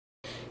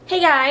Hey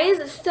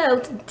guys, so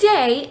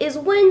today is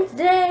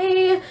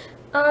Wednesday,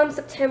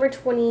 September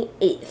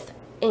 28th,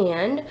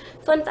 and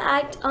fun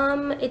fact,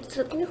 it's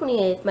September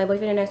 28th, my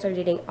boyfriend and I started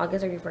dating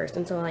August 31st,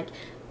 and so in like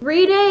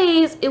 3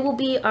 days, it will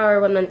be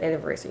our 1 month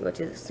anniversary, which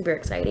is super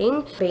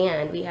exciting.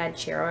 Band, we had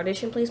chair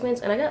audition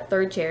placements, and I got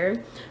 3rd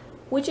chair,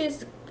 which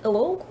is a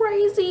little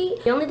crazy.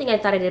 The only thing I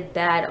thought I did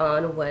bad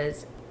on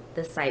was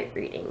the sight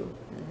reading.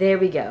 There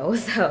we go.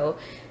 So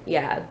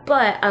yeah,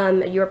 but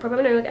you're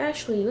probably like,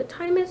 Ashley, what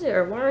time is it,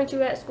 or why aren't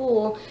you at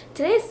school?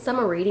 Today is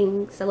summer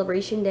reading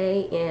celebration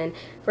day, and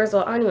first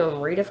of all, I don't even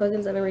read a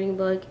fucking summer reading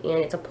book, and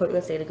it's a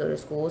pointless day to go to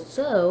school,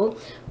 so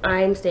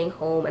I'm staying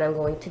home and I'm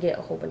going to get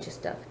a whole bunch of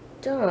stuff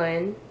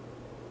done.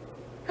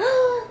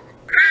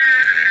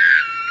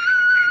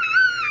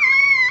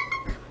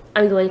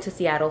 I'm going to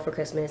Seattle for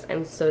Christmas.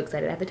 I'm so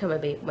excited. I have to tell my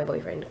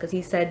boyfriend because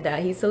he said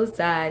that he's so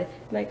sad.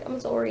 I'm like, I'm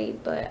sorry,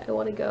 but I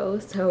want to go.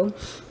 So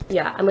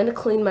yeah, I'm going to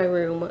clean my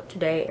room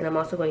today, and I'm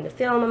also going to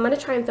film. I'm going to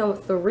try and film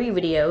 3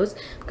 videos.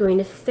 I'm going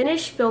to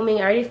finish filming.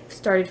 I already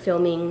started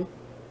filming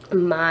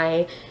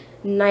my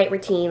night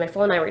routine, my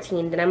fall night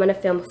routine. Then I'm going to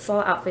film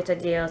fall outfits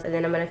ideas, and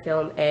then I'm going to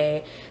film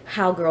a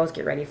how girls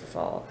get ready for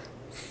fall.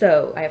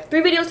 So I have 3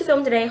 videos to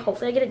film today.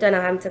 Hopefully I get it done.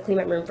 I have to clean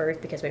my room first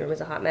because my room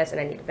is a hot mess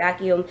and I need to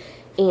vacuum,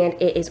 and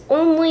it is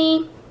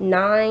only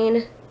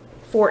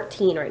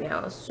 9:14 right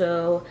now.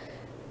 So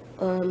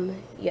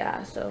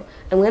yeah, so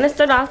I'm gonna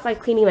start off by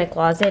cleaning my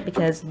closet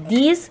because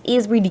this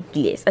is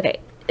ridiculous. Okay,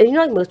 you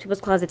know, like most people's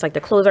closets, like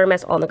their clothes are a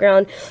mess all on the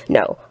ground.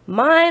 No,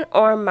 mine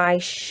are my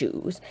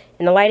shoes,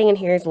 and the lighting in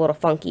here is a little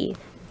funky,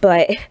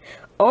 but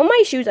all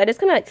my shoes, I just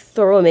kind of like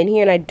throw them in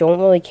here and I don't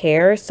really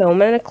care. So I'm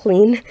gonna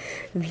clean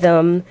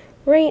them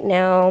right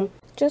now,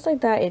 just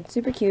like that. It's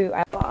super cute.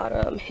 At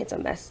bottom, it's a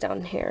mess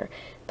down here,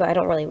 but I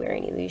don't really wear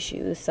any of these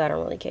shoes, so I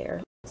don't really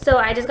care. So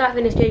I just got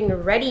finished getting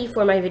ready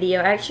for my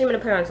video. Actually, I'm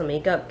gonna put on some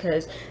makeup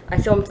because I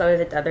filmed some of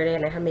it the other day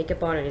and I had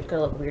makeup on, and it's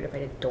gonna look weird if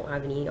I don't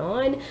have any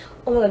on.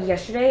 Oh my god,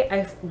 yesterday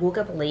I woke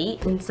up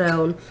late, and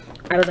so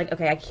I was like,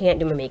 okay, I can't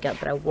do my makeup,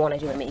 but I want to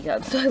do my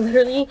makeup. So I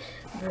literally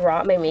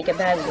brought my makeup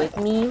bag with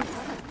me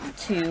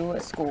to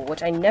school,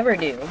 which I never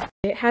do.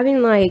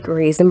 Having like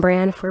Raisin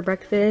Bran for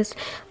breakfast.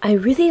 I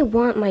really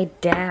want my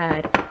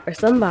dad or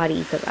somebody,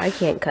 because I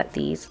can't cut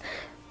these,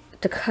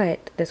 to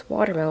cut this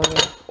watermelon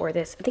or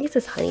this, I think it's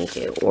this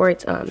honeydew, or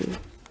it's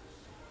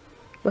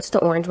what's the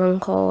orange one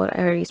called? I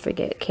already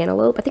forget.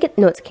 Cantaloupe? I think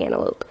no, it's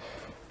cantaloupe,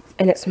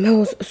 and it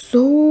smells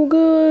so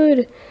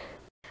good.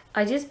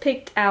 I just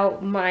picked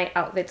out my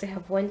outfits. I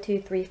have 1,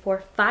 2, 3,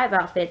 4, 5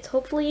 outfits.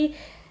 Hopefully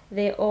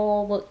they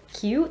all look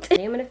cute.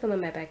 I'm gonna film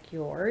in my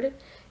backyard,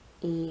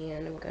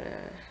 and I'm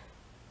gonna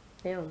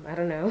film, I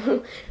don't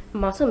know.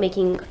 I'm also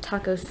making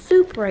taco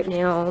soup right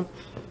now.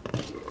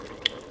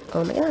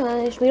 Oh my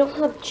gosh, we don't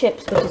have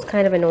chips, which is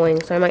kind of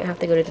annoying, so I might have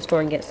to go to the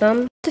store and get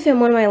some. To film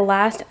one of my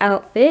last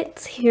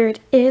outfits, here it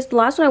is. The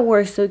last one I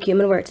wore is so cute. I'm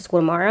gonna wear it to school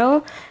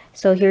tomorrow.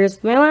 So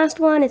here's my last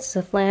one. It's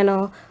a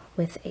flannel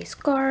with a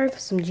scarf,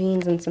 some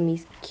jeans, and some of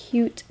these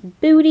cute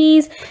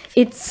booties.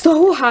 It's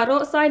so hot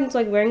outside, and so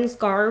like wearing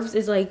scarves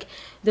is like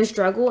the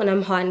struggle, and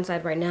I'm hot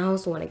inside right now,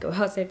 so when I go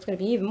outside it's gonna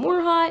be even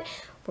more hot.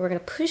 But we're gonna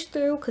push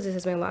through because this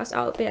is my last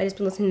outfit. I just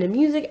been listening to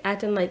music,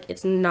 acting like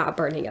it's not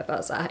burning up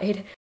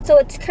outside. So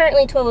it's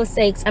currently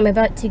 12:06. I'm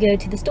about to go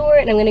to the store,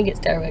 and I'm gonna get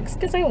Starbucks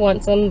because I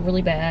want some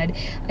really bad.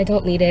 I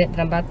don't need it, but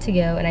I'm about to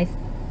go, and I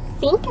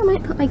think I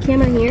might put my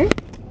camera here.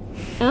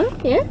 Oh,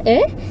 yeah,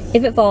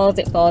 if it falls,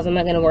 it falls. I'm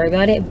not gonna worry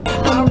about it.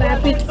 Oh, my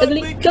big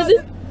ugly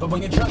cousin.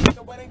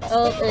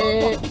 Oh,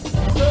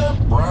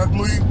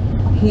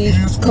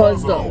 his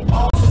cousin.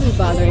 This is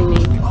bothering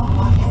me.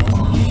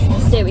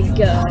 There we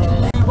go.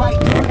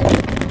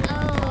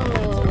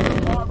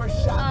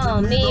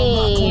 Oh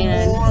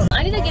man.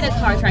 I need to get a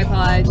car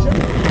tripod.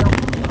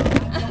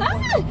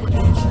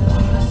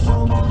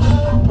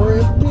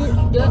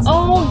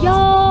 Oh,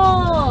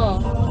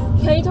 y'all.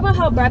 Can you talk about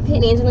how Brad Pitt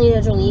and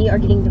Angelina Jolie are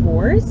getting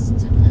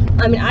divorced?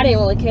 I mean, I didn't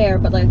really care,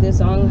 but like this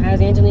song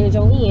has Angelina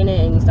Jolie in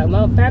it, and he's talking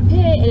about Brad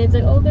Pitt, and it's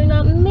like, oh, they're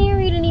not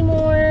married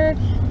anymore.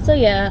 So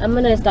yeah, I'm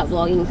gonna stop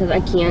vlogging because I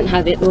can't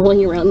have it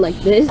rolling around like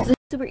this.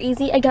 Super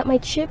easy. I got my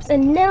chips,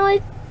 and now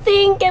I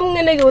think I'm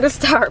gonna go to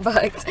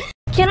Starbucks.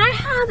 Can I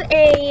have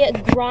a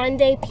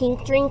grande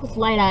pink drink with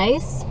light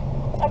ice?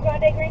 A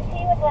grande green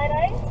tea with light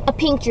ice? A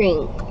pink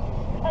drink.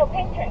 Oh,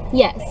 pink drink.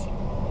 Yes.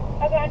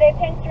 A grande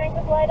pink drink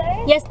with light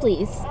ice? Yes,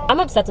 please. I'm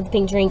obsessed with the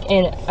pink drink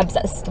and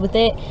obsessed with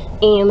it.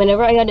 And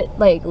whenever I got it,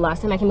 like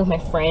last time I came with my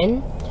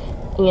friend,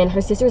 and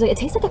her sister was like, it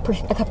tastes like a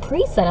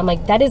Capri Sun. I'm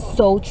like, that is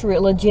so true.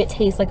 It legit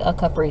tastes like a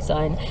Capri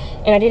Sun.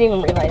 And I didn't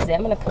even realize it.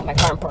 I'm gonna put my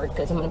car in park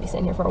because I'm gonna be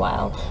sitting here for a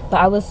while.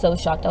 But I was so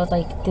shocked. I was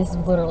like, this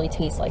literally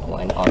tastes like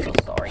one. Also,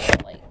 sorry,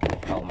 like,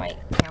 oh, my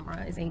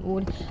camera is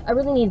angled. I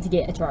really need to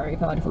get a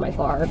tripod for my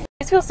car.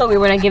 It feels so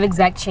weird when I give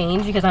exact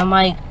change because I'm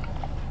like,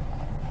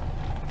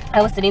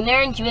 I was sitting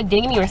there and she was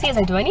didn't give me a receipt. I was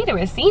like, do I need a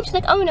receipt? She's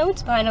like, oh no,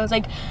 it's fine. I was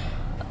like,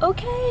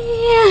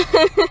 okay.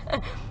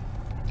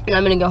 And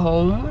I'm gonna go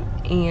home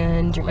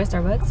and drink my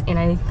Starbucks, and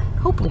I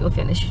hopefully will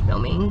finish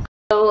filming.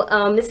 So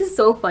this is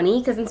so funny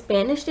because in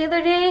Spanish the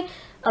other day,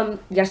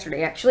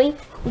 Yesterday actually.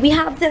 We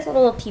have this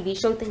little TV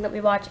show thing that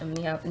we watch, and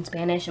we have in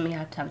Spanish, and we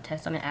have to have a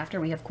test on it after.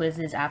 We have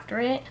quizzes after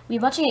it. We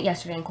were watching it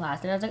yesterday in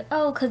class, and I was like,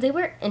 oh, because they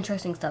were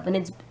interesting stuff,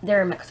 and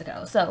they're in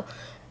Mexico, so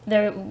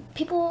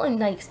people in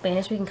like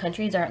Spanish speaking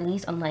countries are at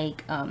least on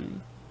like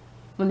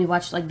when we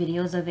watched like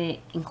videos of it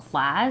in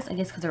class, I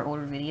guess because they're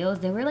older videos,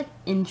 they were like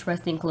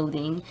interesting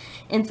clothing.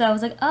 And so I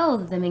was like, oh,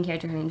 the main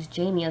character, her name is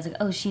Jamie. I was like,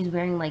 oh, she's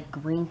wearing like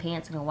green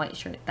pants and a white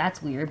shirt.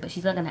 That's weird, but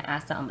she's not gonna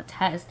ask that on the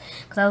test,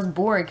 because I was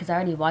bored because I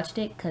already watched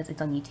it because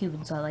it's on YouTube,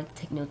 and so I like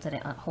to take notes at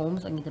it at home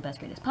so I can get the best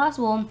grade as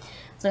possible.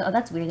 So oh,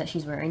 that's weird that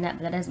she's wearing that,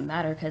 but that doesn't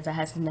matter because that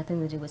has nothing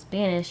to do with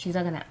Spanish. She's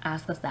not gonna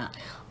ask us that.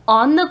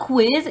 On the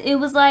quiz, it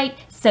was like,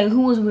 say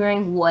who was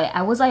wearing what.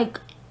 I was like,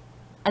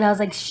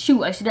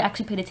 shoot, I should have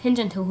actually paid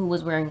attention to who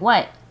was wearing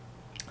what,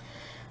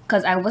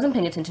 because I wasn't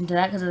paying attention to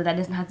that, because that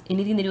doesn't have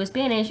anything to do with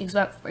Spanish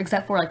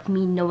except for like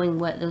me knowing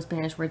what those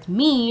Spanish words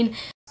mean.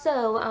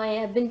 So I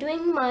have been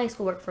doing my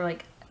schoolwork for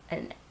like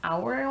an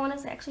hour, I want to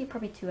say, actually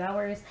probably 2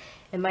 hours,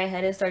 and my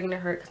head is starting to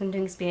hurt because I'm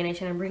doing Spanish,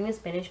 and I'm reading a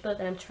Spanish book,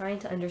 and I'm trying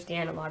to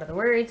understand a lot of the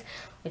words,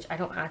 which I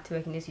don't have to.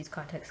 I can just use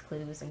context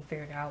clues and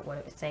figure out what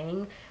it was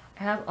saying.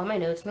 I have all my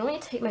notes. Normally I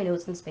take my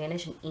notes in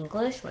Spanish and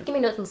English. I take my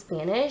notes in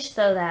Spanish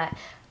so that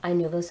I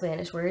know those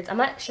Spanish words. I'm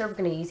not sure if we're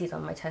going to use these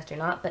on my test or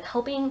not, but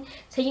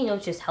taking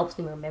notes just helps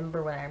me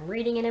remember what I'm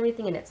reading and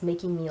everything, and it's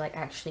making me like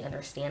actually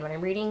understand what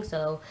I'm reading,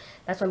 so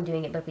that's why I'm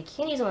doing it. But if we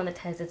can't use them on the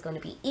test, it's going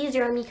to be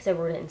easier on me because I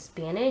wrote it in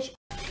Spanish.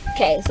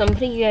 Okay, so I'm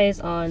putting you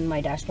guys on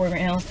my dashboard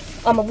right now.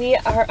 I'm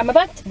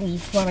about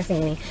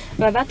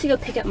to go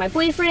pick up my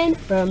boyfriend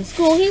from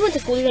school. He went to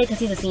school today because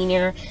he's a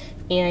senior,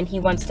 and he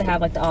wants to have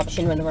like the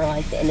option whenever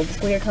like the end of the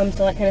school year comes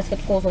to like kind of skip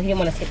school, so he didn't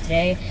want to skip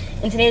today.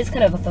 And today is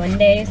kind of a fun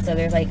day, so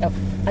there's like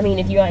I mean,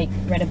 if you like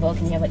read a book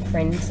and you have like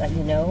friends that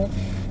you know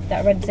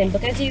that read the same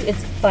book as you,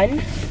 it's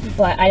fun.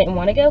 But I didn't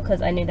want to go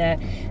because I knew that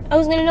I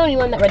was gonna know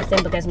anyone that read the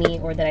same book as me,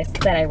 or that I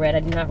said I read. I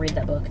did not read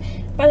that book.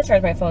 I'm about to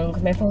charge my phone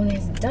because my phone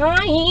is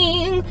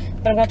dying.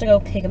 But I'm about to go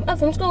pick him up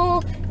from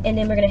school, and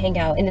then we're gonna hang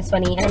out. And it's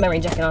funny, I had my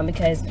rain jacket on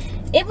because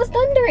it was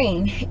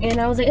thundering, and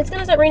I was like, it's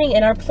gonna start raining,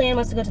 and our plan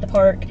was to go to the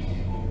park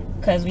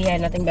because we had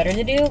nothing better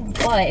to do.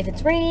 But if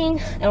it's raining,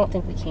 I don't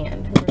think we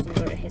can. We're gonna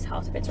go to his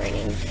house if it's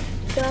raining.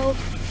 So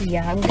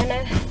yeah, I'm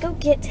gonna go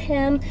get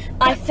him.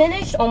 I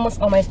finished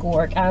almost all my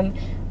schoolwork.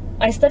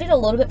 I studied a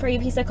little bit for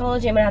AP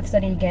psychology. I'm gonna have to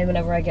study again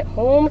whenever I get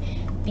home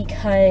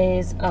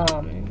because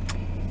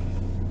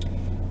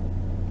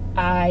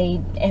I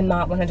am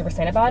not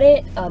 100% about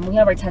it. We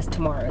have our test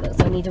tomorrow though,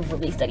 so I need to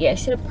really study. I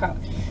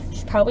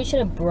probably should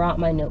have brought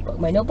my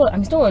notebook.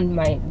 I'm still in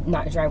my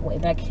driveway,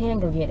 but I can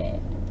go get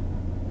it.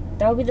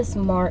 That would be the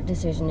smart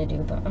decision to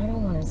do, but I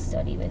don't want to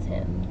study with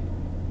him.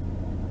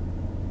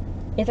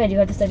 If I do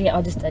have to study,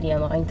 I'll just study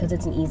online because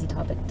it's an easy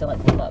topic to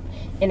like pull up,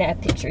 and I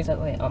have pictures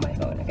of it on my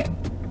phone. Okay,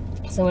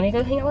 so when I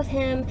go hang out with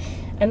him,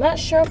 I'm not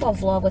sure if I'll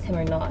vlog with him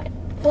or not,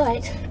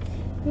 but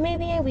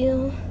maybe I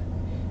will.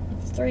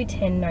 It's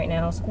 3:10 right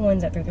now. School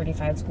ends at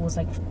 3:35. School is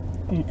like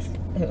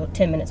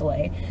 10 minutes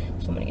away,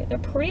 so I'm gonna get there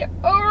pretty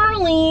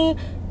early.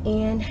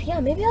 And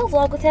yeah, maybe I'll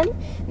vlog with him.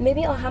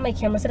 Maybe I'll have my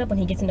camera set up when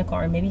he gets in the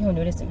car, and maybe he'll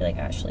notice and be like,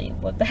 Ashleigh,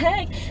 what the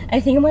heck? I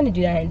think I'm going to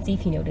do that and see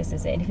if he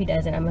notices it. And if he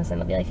doesn't, I'm going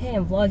to be like, hey,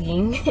 I'm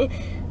vlogging.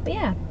 But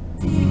yeah.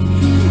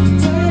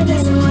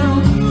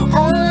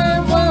 All I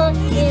want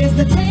is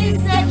the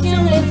taste that your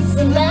lips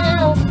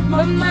allow.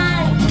 My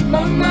mind,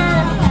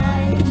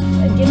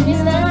 give me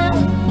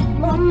love.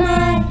 My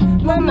mind.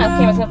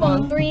 Camera's going to fall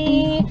in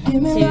 3,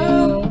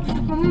 2,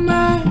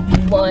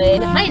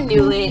 1. I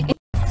knew it.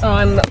 So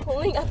I'm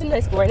pulling up in my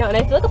school right now, and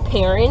I feel like a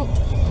parent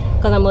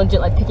because I'm legit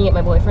like picking up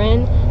my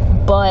boyfriend,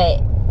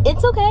 but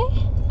it's okay.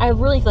 I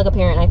really feel like a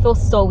parent. I feel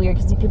so weird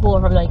because people are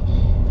probably like,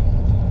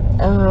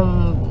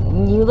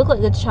 you look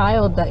like the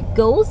child that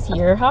goes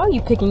here. How are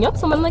you picking up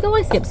someone? I'm like, oh,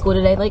 I skipped school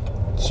today. Like,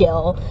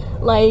 chill.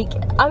 Like,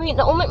 I mean,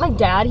 my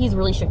dad, he's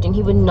really strict, and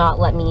he would not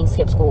let me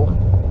skip school.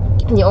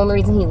 And the only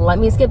reason he let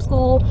me skip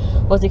school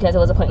was because it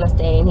was a pointless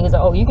day, and he was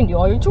like, oh, you can do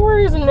all your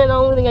chores, and then the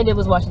only thing I did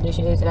was wash the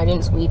dishes, and I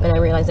didn't sweep, and I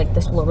realized like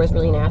this floor was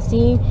really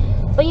nasty.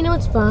 But you know,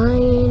 it's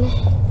fine.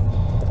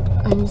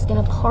 I'm just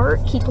gonna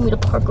park. He told me to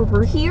park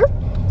over here,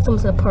 so I'm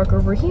just gonna park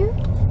over here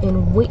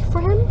and wait for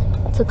him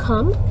to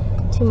come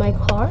to my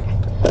car.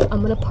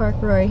 I'm gonna park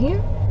right here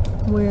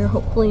where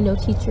hopefully no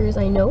teachers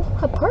I know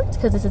have parked,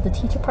 because this is the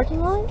teacher parking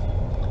lot.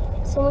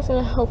 So I'm just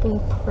gonna hope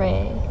and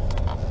pray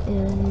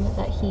and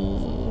that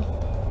he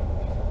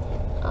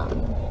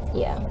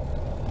yeah,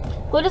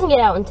 school doesn't get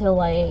out until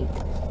like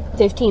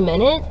 15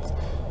 minutes,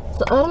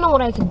 so I don't know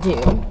what I could do.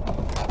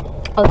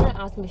 I was gonna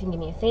ask him if he can give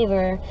me a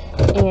favor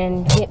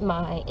and get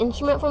my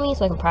instrument for me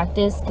so I can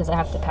practice, because I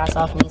have to pass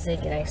off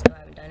music and I still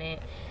haven't done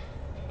it,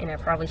 and I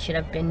probably should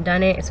have been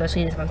done it,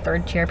 especially if I'm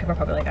third chair. People are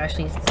probably like,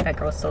 Ashleigh, that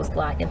girl's so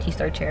slack, and she's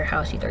third chair. How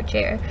is she third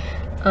chair?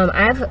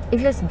 If you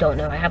guys don't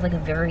know, I have like a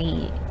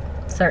very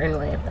certain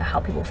way of how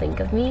people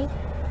think of me.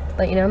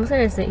 But you know, I'm just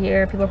gonna sit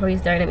here. People are probably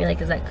staring at me like,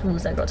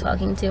 who's that girl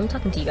talking to? I'm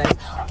talking to you guys.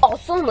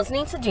 Also, I'm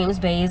listening to James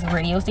Bay's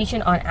radio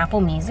station on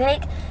Apple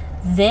Music.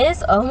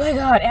 This, oh my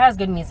god, it has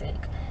good music.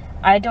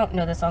 I don't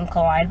know the song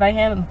Collide by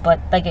him, but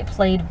like it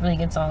played really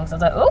good songs. I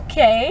was like,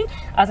 okay.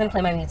 I was gonna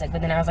play my music,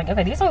 but then I was like,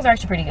 okay, these songs are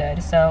actually pretty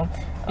good. So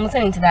I'm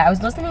listening to that. I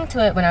was listening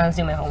to it when I was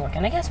doing my homework,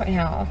 and I guess right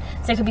now,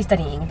 so I could be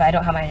studying, but I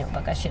don't have my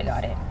notebook. I should have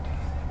got it.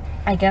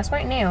 I guess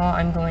right now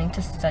I'm going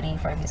to study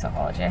for a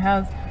psychology. I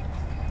have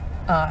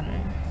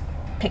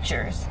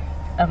pictures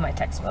of my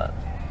textbook.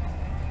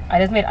 I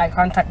just made eye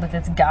contact with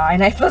this guy,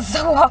 and I feel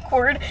so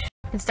awkward.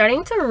 It's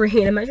starting to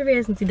rain. I'm not sure if you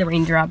guys can see the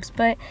raindrops,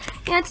 but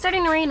yeah, it's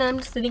starting to rain. I'm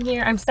just sitting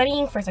here. I'm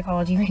studying for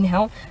psychology right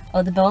now.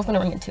 Oh, the bell's gonna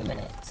ring in 2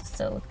 minutes,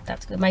 so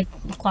that's good. My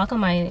clock on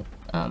my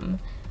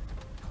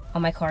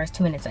car is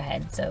 2 minutes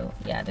ahead. So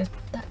yeah, there's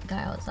that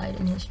guy outside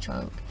in his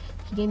trunk.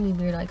 He gave me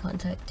weird eye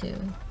contact too.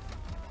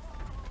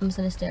 I'm just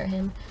gonna stare at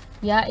him.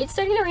 Yeah, it's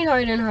starting to rain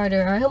harder and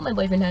harder. I hope my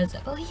boyfriend has.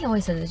 Oh, he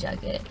always has his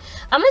jacket.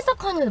 I'm gonna stop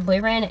calling him a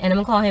boyfriend, and I'm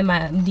gonna call him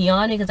my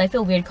Dion because I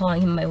feel weird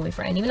calling him my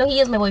boyfriend, even though he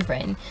is my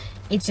boyfriend.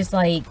 It's just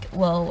like,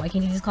 well, why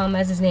can't you just call him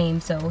as his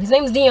name? So his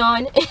name's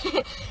Dion.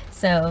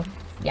 So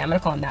yeah, I'm gonna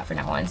call him that from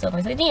now on. So if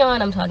I say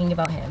Dion, I'm talking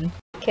about him.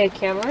 Okay,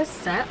 camera's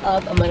set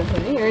up. I'm gonna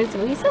put it here and see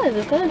what he says.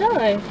 It's gonna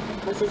die.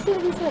 Let's just see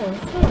what he says.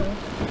 Huh.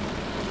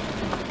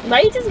 Why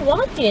are you just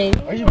walking?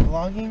 Are you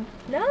vlogging?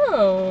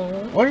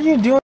 No. What are you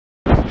doing?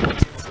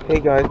 Hey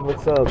guys,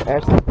 what's up?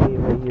 Ashleigh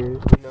right here,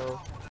 you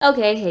know.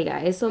 Okay, hey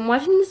guys, so I'm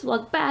watching this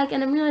vlog back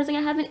and I'm realizing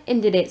I haven't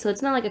ended it, so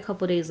it's not like a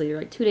couple days later,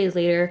 like 2 days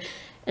later,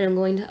 and I'm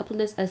going to upload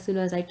this as soon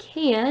as I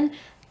can.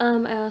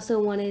 I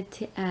also wanted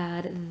to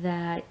add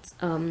that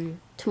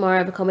tomorrow I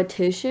have a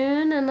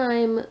competition, and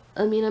I'm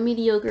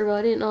mediocre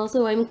about it, and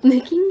also I'm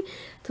thinking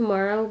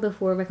tomorrow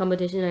before my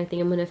competition, I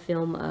think I'm gonna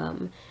film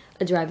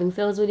a driving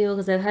fails video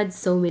because I've had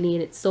so many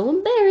and it's so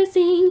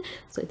embarrassing.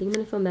 So I think I'm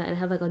gonna film that and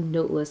have like a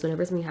note list.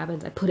 Whenever something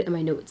happens, I put it in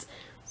my notes.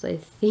 So I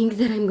think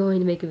that I'm going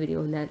to make a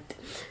video on that.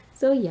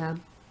 So yeah,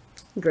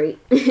 great.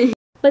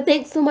 But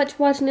thanks so much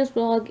for watching this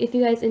vlog. If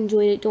you guys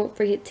enjoyed it, don't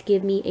forget to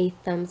give me a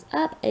thumbs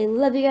up. I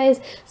love you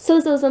guys so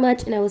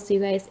much, and I will see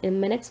you guys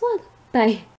in my next vlog. Bye.